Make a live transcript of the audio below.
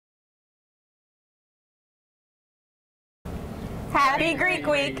Happy Greek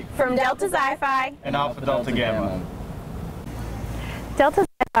Week from Delta Xi Phi and Alpha Delta Gamma. Delta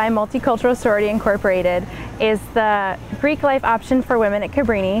Xi Phi Multicultural Sorority Incorporated is the Greek life option for women at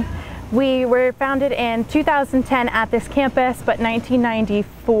Cabrini. We were founded in 2010 at this campus, but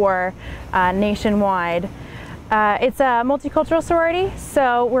 1994 nationwide. It's a multicultural sorority,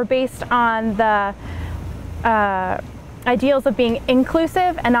 so we're based on the ideals of being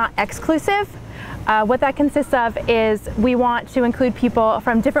inclusive and not exclusive. What that consists of is we want to include people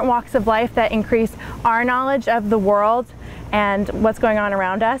from different walks of life that increase our knowledge of the world and what's going on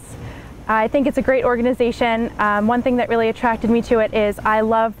around us. I think it's a great organization. One thing that really attracted me to it is I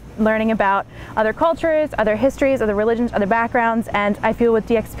love learning about other cultures, other histories, other religions, other backgrounds, and I feel with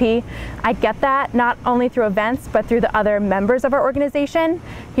DXP I get that not only through events but through the other members of our organization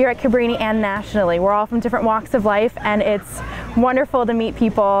here at Cabrini and nationally. We're all from different walks of life, and it's wonderful to meet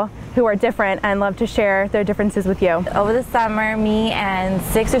people who are different and love to share their differences with you. Over the summer, me and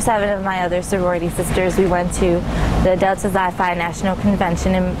 6 or 7 of my other sorority sisters, we went to the Delta Xi Phi National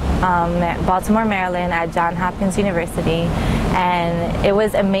Convention in Baltimore, Maryland at Johns Hopkins University. And it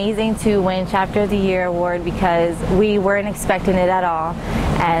was amazing to win Chapter of the Year award because we weren't expecting it at all.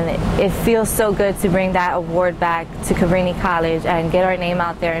 And it feels so good to bring that award back to Cabrini College and get our name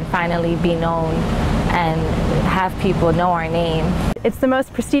out there and finally be known and have people know our name. It's the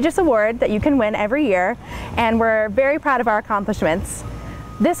most prestigious award that you can win every year, and we're very proud of our accomplishments.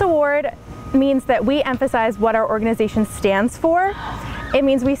 This award means that we emphasize what our organization stands for. It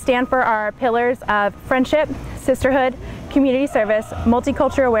means we stand for our pillars of friendship, sisterhood, community service,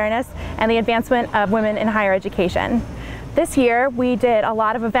 multicultural awareness, and the advancement of women in higher education. This year we did a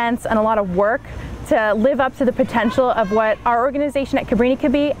lot of events and a lot of work to live up to the potential of what our organization at Cabrini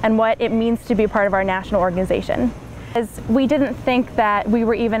could be and what it means to be part of our national organization. As we didn't think that we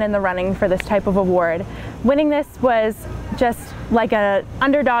were even in the running for this type of award. Winning this was just like an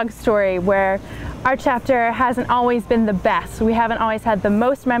underdog story where our chapter hasn't always been the best. We haven't always had the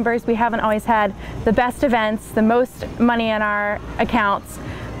most members, we haven't always had the best events, the most money in our accounts,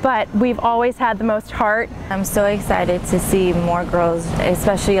 but we've always had the most heart. I'm so excited to see more girls,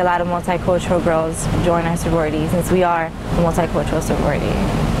 especially a lot of multicultural girls, join our sorority since we are a multicultural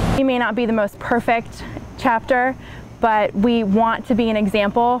sorority. We may not be the most perfect chapter, but we want to be an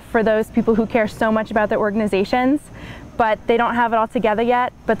example for those people who care so much about their organizations, but they don't have it all together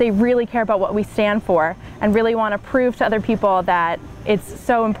yet, but they really care about what we stand for and really want to prove to other people that it's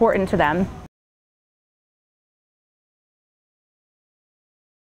so important to them.